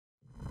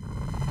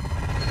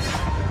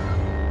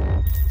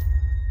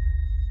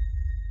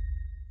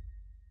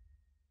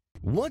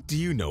What do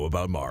you know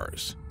about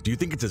Mars? Do you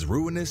think it's as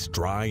ruinous,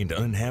 dry, and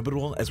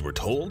uninhabitable as we're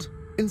told?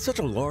 In such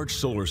a large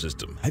solar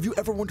system, have you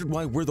ever wondered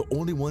why we're the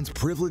only ones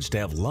privileged to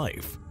have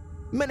life?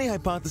 Many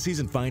hypotheses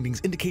and findings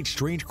indicate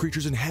strange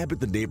creatures inhabit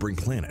the neighboring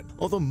planet,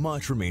 although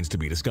much remains to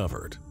be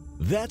discovered.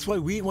 That's why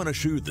we want to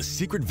show you the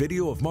secret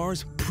video of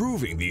Mars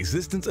proving the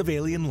existence of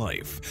alien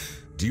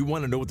life. Do you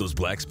want to know what those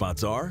black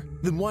spots are?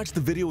 Then watch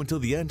the video until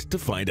the end to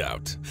find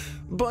out.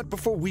 But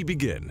before we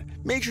begin,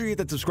 make sure you hit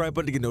that subscribe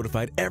button to get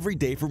notified every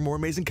day for more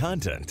amazing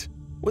content.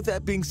 With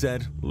that being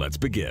said, let's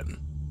begin.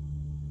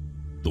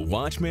 The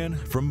Watchman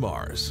from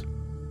Mars.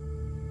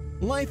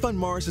 Life on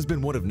Mars has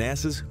been one of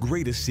NASA's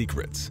greatest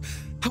secrets.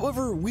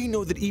 However, we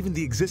know that even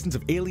the existence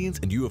of aliens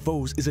and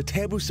UFOs is a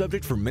taboo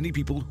subject for many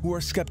people who are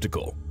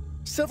skeptical.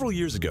 Several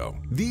years ago,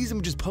 these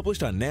images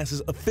published on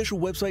NASA's official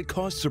website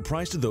caused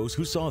surprise to those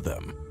who saw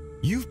them.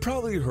 You've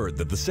probably heard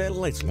that the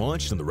satellites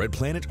launched on the Red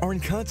Planet are in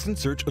constant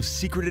search of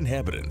secret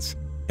inhabitants.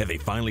 Have they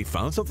finally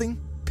found something?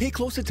 Pay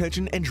close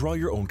attention and draw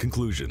your own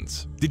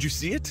conclusions. Did you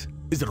see it?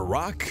 Is it a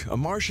rock, a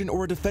Martian,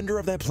 or a defender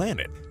of that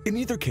planet? In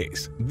either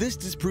case, this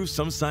disproves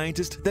some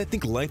scientists that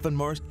think life on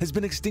Mars has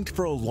been extinct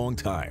for a long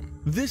time.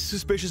 This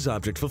suspicious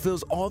object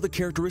fulfills all the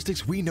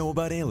characteristics we know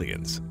about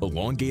aliens: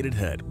 elongated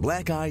head,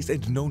 black eyes,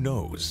 and no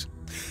nose.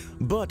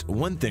 But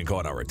one thing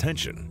caught our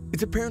attention.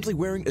 It's apparently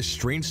wearing a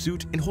strange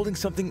suit and holding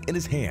something in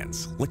his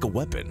hands, like a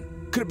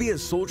weapon. Could it be a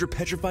soldier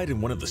petrified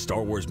in one of the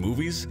Star Wars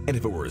movies? And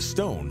if it were a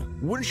stone,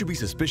 wouldn't you be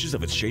suspicious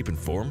of its shape and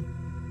form?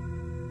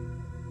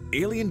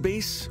 Alien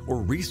base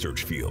or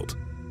research field?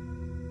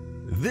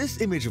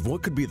 This image of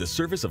what could be the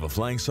surface of a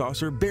flying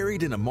saucer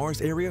buried in a Mars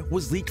area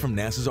was leaked from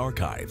NASA's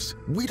archives.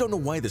 We don't know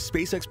why the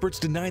space experts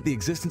denied the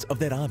existence of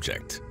that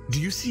object. Do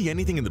you see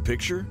anything in the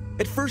picture?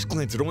 At first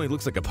glance, it only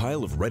looks like a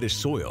pile of reddish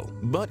soil,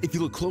 but if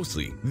you look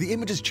closely, the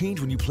images change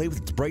when you play with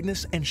its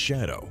brightness and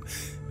shadow.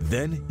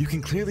 Then you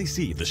can clearly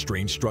see the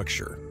strange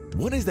structure.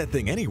 What is that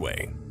thing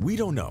anyway? We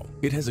don't know.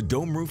 It has a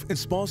dome roof and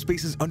small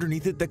spaces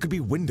underneath it that could be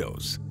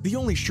windows. The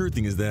only sure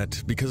thing is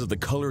that, because of the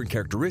color and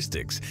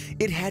characteristics,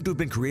 it had to have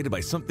been created by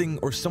something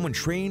or someone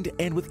trained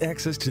and with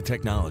access to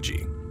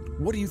technology.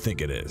 What do you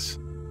think it is?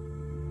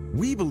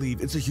 We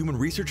believe it's a human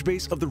research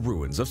base of the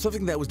ruins of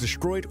something that was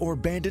destroyed or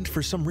abandoned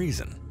for some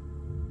reason.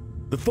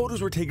 The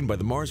photos were taken by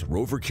the Mars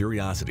rover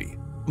Curiosity,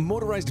 a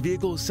motorized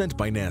vehicle sent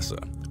by NASA,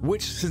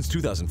 which since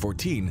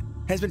 2014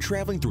 has been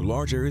traveling through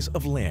large areas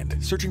of land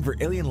searching for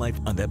alien life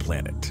on that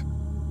planet.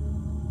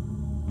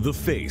 The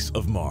face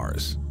of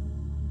Mars.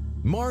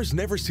 Mars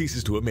never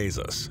ceases to amaze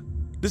us.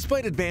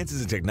 Despite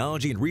advances in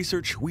technology and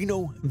research, we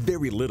know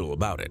very little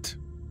about it.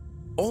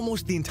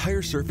 Almost the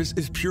entire surface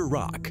is pure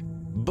rock.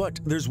 But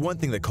there's one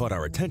thing that caught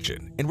our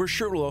attention, and we're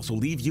sure will also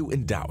leave you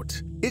in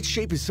doubt. Its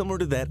shape is similar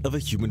to that of a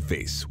human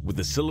face, with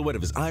the silhouette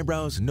of his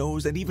eyebrows,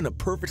 nose, and even a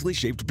perfectly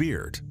shaped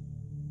beard.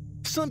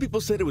 Some people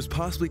said it was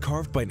possibly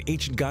carved by an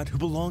ancient god who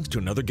belongs to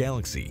another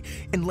galaxy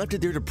and left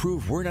it there to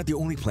prove we're not the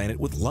only planet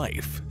with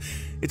life.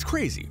 It's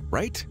crazy,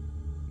 right?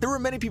 There were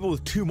many people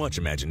with too much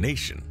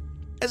imagination.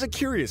 As a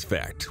curious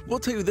fact, we'll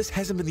tell you this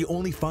hasn't been the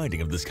only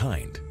finding of this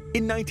kind.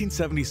 In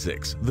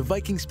 1976, the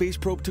Viking space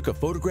probe took a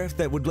photograph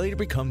that would later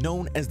become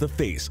known as the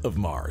face of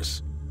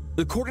Mars.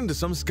 According to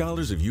some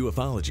scholars of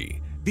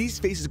ufology, these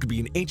faces could be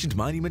an ancient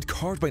monument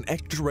carved by an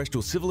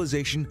extraterrestrial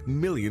civilization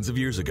millions of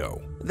years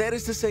ago. That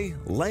is to say,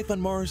 life on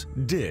Mars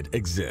did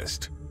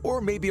exist.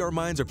 Or maybe our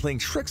minds are playing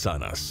tricks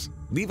on us.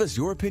 Leave us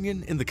your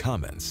opinion in the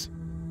comments.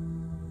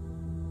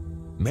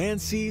 Man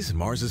sees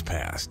Mars's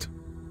past.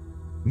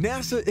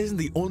 NASA isn't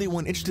the only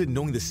one interested in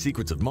knowing the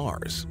secrets of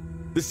Mars.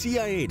 The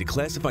CIA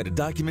declassified a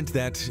document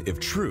that, if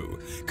true,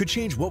 could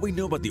change what we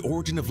know about the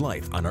origin of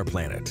life on our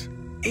planet.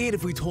 And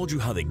if we told you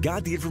how they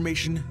got the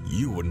information,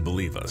 you wouldn't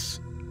believe us.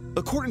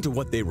 According to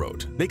what they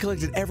wrote, they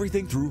collected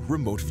everything through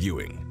remote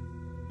viewing.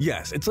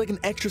 Yes, it's like an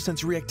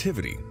extrasensory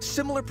activity,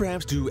 similar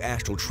perhaps to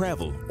astral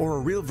travel or a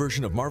real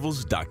version of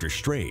Marvel's Doctor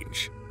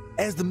Strange.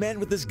 As the man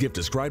with this gift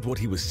described what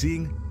he was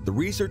seeing, the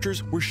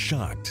researchers were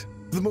shocked.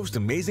 The most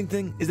amazing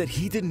thing is that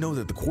he didn't know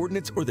that the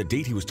coordinates or the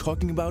date he was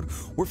talking about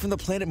were from the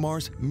planet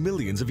Mars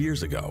millions of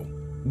years ago.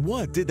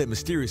 What did that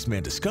mysterious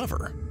man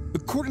discover?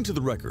 According to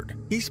the record,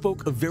 he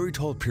spoke of very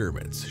tall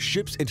pyramids,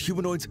 ships, and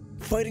humanoids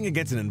fighting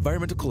against an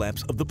environmental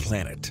collapse of the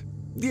planet.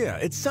 Yeah,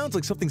 it sounds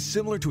like something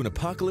similar to an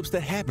apocalypse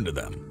that happened to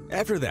them.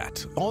 After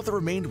that, all that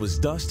remained was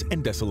dust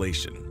and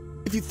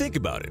desolation. If you think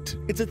about it,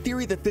 it's a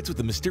theory that fits with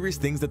the mysterious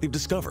things that they've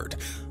discovered,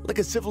 like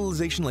a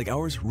civilization like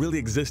ours really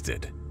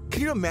existed.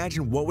 Can you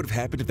imagine what would have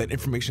happened if that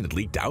information had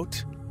leaked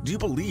out? Do you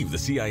believe the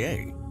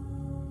CIA?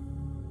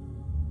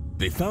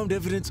 They found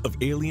evidence of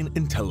alien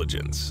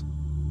intelligence.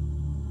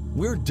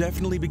 We're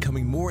definitely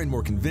becoming more and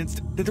more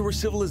convinced that there were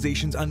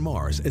civilizations on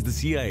Mars as the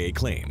CIA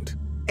claimed.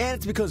 And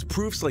it's because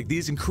proofs like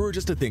these encourage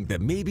us to think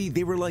that maybe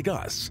they were like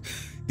us.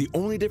 The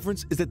only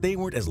difference is that they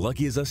weren't as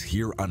lucky as us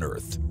here on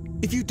Earth.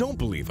 If you don't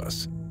believe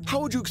us, how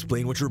would you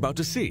explain what you're about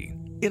to see?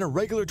 In a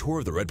regular tour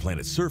of the red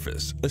planet's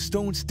surface, a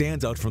stone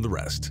stands out from the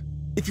rest.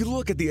 If you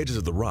look at the edges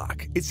of the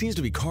rock, it seems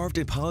to be carved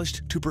and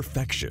polished to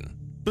perfection.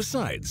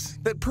 Besides,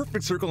 that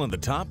perfect circle on the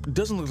top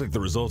doesn't look like the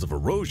result of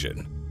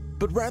erosion.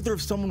 but rather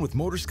of someone with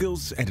motor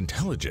skills and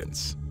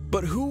intelligence.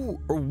 But who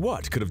or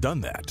what could have done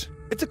that?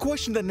 It's a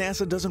question that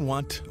NASA doesn't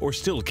want or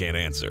still can't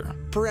answer.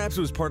 Perhaps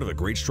it was part of a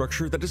great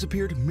structure that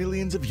disappeared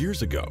millions of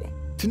years ago.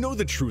 To know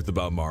the truth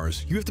about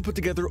Mars, you have to put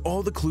together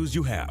all the clues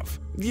you have.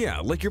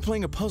 Yeah, like you're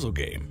playing a puzzle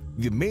game.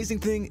 The amazing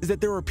thing is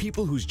that there are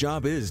people whose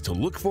job is to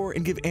look for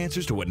and give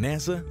answers to what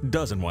NASA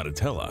doesn't want to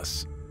tell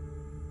us.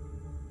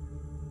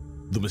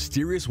 The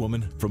mysterious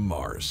woman from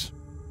Mars.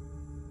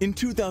 In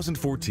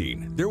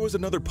 2014, there was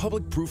another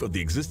public proof of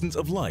the existence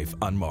of life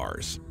on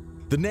Mars.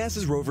 The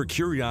NASA's rover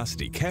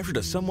Curiosity captured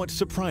a somewhat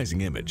surprising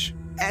image.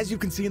 As you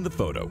can see in the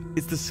photo,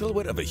 it's the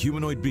silhouette of a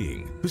humanoid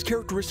being whose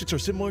characteristics are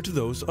similar to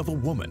those of a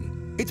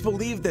woman. It's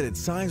believed that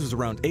its size was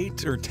around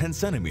 8 or 10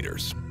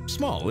 centimeters.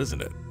 Small,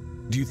 isn't it?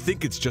 Do you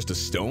think it's just a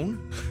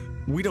stone?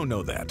 We don't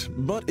know that,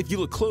 but if you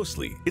look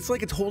closely, it's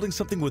like it's holding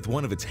something with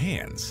one of its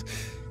hands.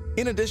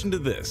 In addition to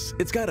this,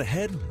 it's got a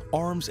head,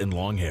 arms, and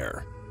long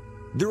hair.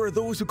 There are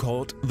those who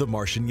call it the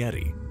Martian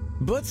Yeti.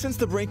 But since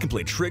the brain can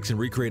play tricks and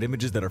recreate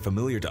images that are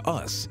familiar to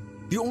us,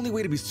 the only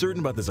way to be certain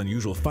about this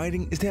unusual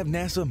finding is to have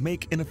NASA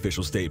make an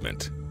official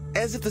statement.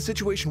 As if the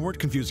situation weren't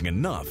confusing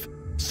enough,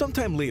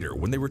 sometime later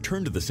when they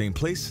returned to the same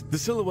place, the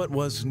silhouette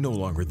was no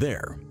longer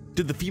there.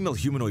 Did the female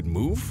humanoid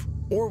move?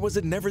 Or was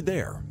it never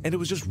there and it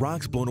was just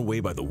rocks blown away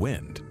by the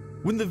wind?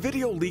 When the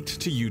video leaked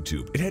to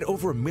YouTube, it had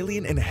over 1.5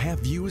 million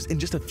views in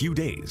just a few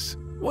days.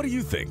 What do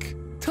you think?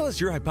 Tell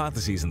us your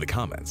hypotheses in the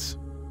comments.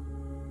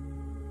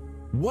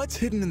 What's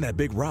hidden in that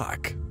big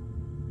rock?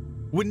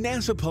 When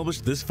NASA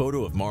published this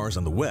photo of Mars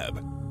on the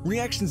web,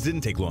 reactions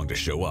didn't take long to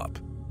show up.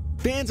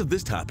 Fans of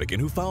this topic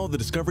and who follow the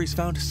discoveries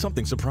found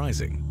something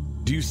surprising.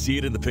 Do you see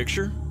it in the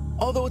picture?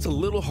 Although it's a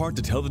little hard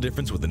to tell the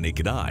difference with the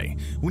naked eye,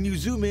 when you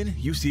zoom in,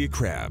 you see a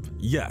crab.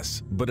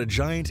 Yes, but a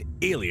giant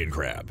alien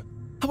crab.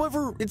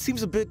 However, it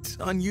seems a bit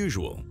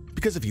unusual,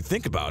 because if you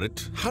think about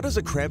it, how does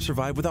a crab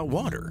survive without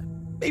water?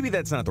 Maybe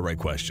that's not the right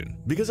question,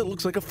 because it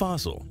looks like a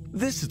fossil.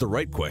 This is the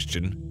right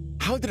question.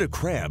 How did a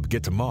crab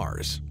get to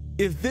Mars?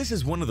 If this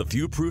is one of the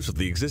few proofs of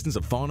the existence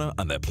of fauna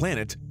on that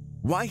planet,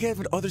 why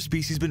haven't other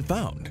species been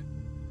found?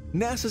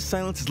 NASA's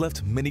silence has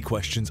left many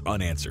questions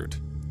unanswered.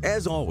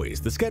 As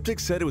always, the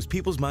skeptics said it was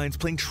people's minds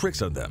playing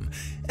tricks on them,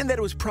 and that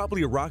it was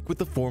probably a rock with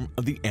the form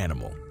of the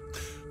animal.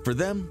 For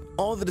them,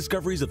 all the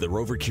discoveries of the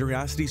rover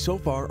Curiosity so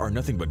far are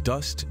nothing but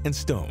dust and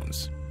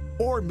stones.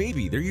 Or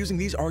maybe they're using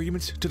these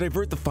arguments to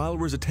divert the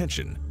followers'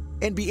 attention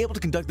and be able to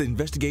conduct the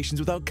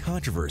investigations without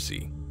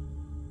controversy.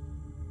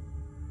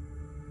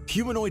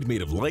 Humanoid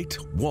made of light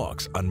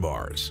walks on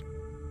Mars.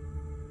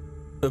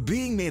 A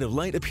being made of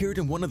light appeared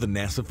in one of the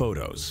NASA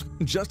photos,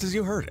 just as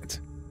you heard it.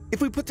 If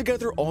we put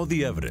together all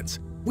the evidence,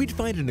 we'd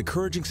find an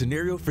encouraging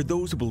scenario for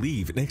those who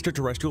believe in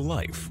extraterrestrial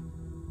life.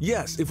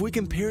 Yes, if we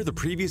compare the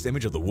previous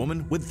image of the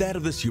woman with that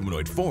of this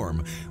humanoid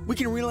form, we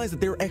can realize that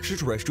they're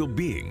extraterrestrial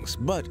beings,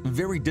 but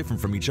very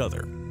different from each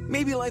other.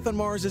 Maybe life on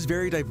Mars is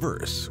very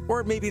diverse,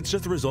 or maybe it's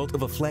just the result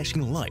of a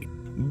flashing light.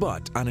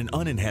 But on an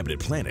uninhabited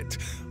planet,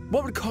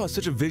 what would cause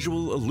such a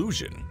visual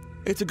illusion?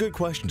 It's a good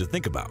question to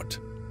think about.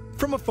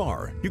 From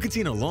afar, you can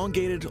see an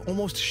elongated,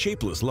 almost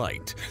shapeless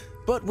light.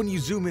 But when you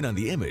zoom in on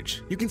the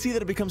image, you can see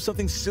that it becomes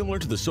something similar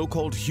to the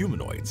so-called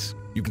humanoids.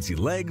 You can see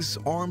legs,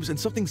 arms, and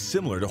something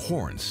similar to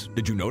horns.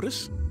 Did you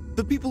notice?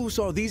 The people who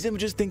saw these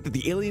images think that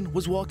the alien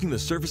was walking the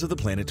surface of the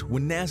planet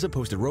when NASA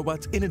posted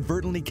robots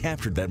inadvertently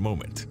captured that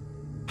moment.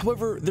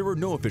 However, there were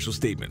no official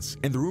statements,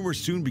 and the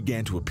rumors soon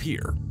began to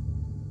appear.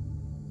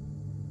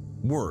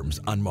 Worms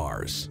on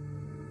Mars.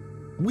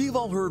 We've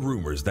all heard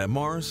rumors that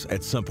Mars,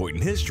 at some point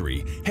in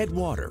history, had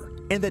water,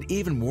 and that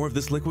even more of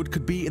this liquid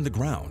could be in the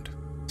ground.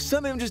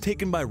 Some images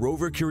taken by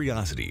rover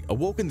Curiosity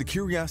awoken the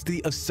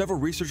curiosity of several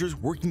researchers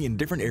working in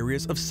different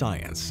areas of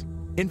science.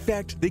 In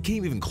fact, they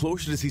came even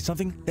closer to see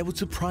something that would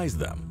surprise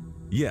them.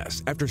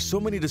 Yes, after so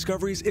many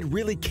discoveries, it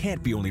really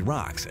can't be only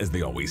rocks, as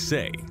they always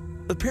say.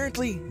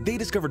 Apparently, they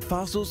discovered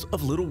fossils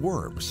of little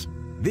worms.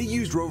 They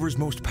used rover's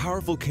most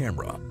powerful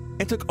camera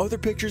and took other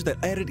pictures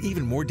that added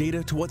even more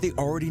data to what they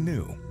already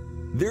knew.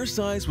 Their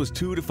size was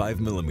 2 to 5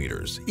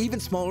 millimeters, even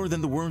smaller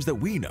than the worms that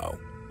we know.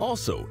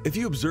 Also, if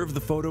you observe the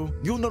photo,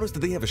 you'll notice that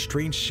they have a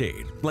strange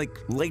shade, like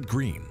light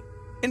green.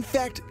 In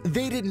fact,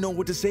 they didn't know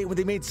what to say when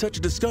they made such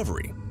a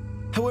discovery.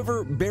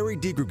 However, Barry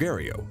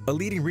DiGregorio, a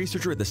leading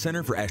researcher at the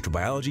Center for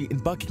Astrobiology in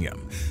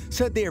Buckingham,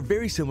 said they are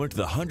very similar to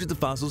the hundreds of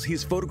fossils he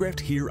has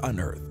photographed here on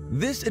Earth.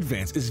 This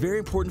advance is very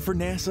important for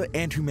NASA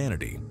and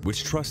humanity,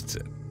 which trusts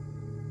it.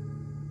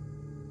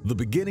 The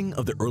beginning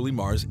of the early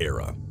Mars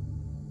era.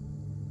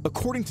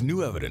 According to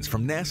new evidence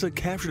from NASA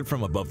captured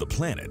from above the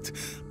planet,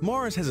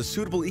 Mars has a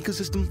suitable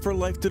ecosystem for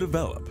life to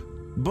develop.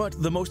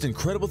 But the most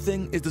incredible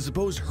thing is the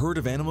supposed herd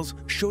of animals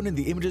shown in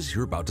the images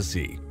you're about to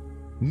see.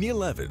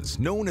 Neil Evans,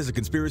 known as a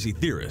conspiracy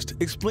theorist,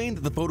 explained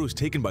that the photos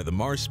taken by the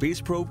Mars space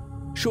probe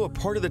show a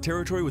part of the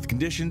territory with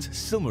conditions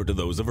similar to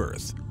those of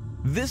Earth.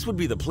 This would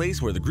be the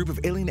place where the group of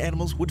alien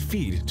animals would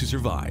feed to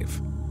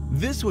survive.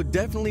 This would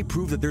definitely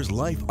prove that there's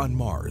life on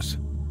Mars.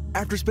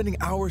 After spending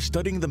hours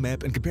studying the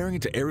map and comparing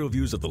it to aerial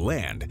views of the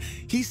land,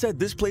 he said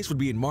this place would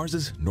be in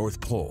Mars's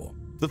North Pole.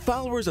 The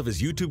followers of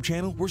his YouTube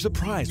channel were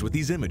surprised with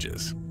these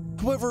images.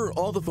 However,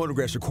 all the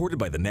photographs recorded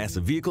by the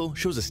NASA vehicle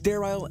shows a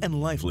sterile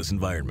and lifeless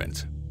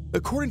environment.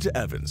 According to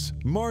Evans,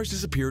 Mars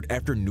disappeared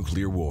after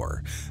nuclear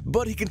war,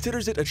 but he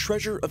considers it a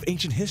treasure of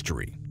ancient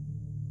history.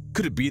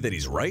 Could it be that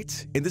he's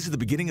right, and this is the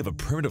beginning of a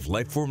primitive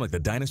life form like the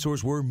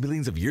dinosaurs were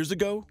millions of years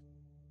ago?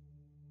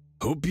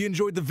 Hope you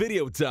enjoyed the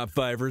video, Top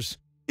Fivers.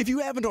 If you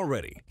haven't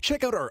already,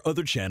 check out our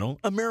other channel,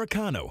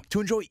 Americano,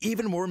 to enjoy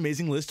even more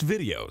amazing list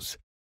videos.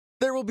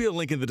 There will be a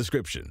link in the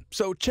description,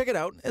 so check it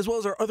out as well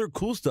as our other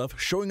cool stuff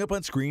showing up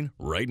on screen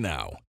right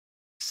now.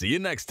 See you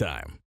next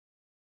time.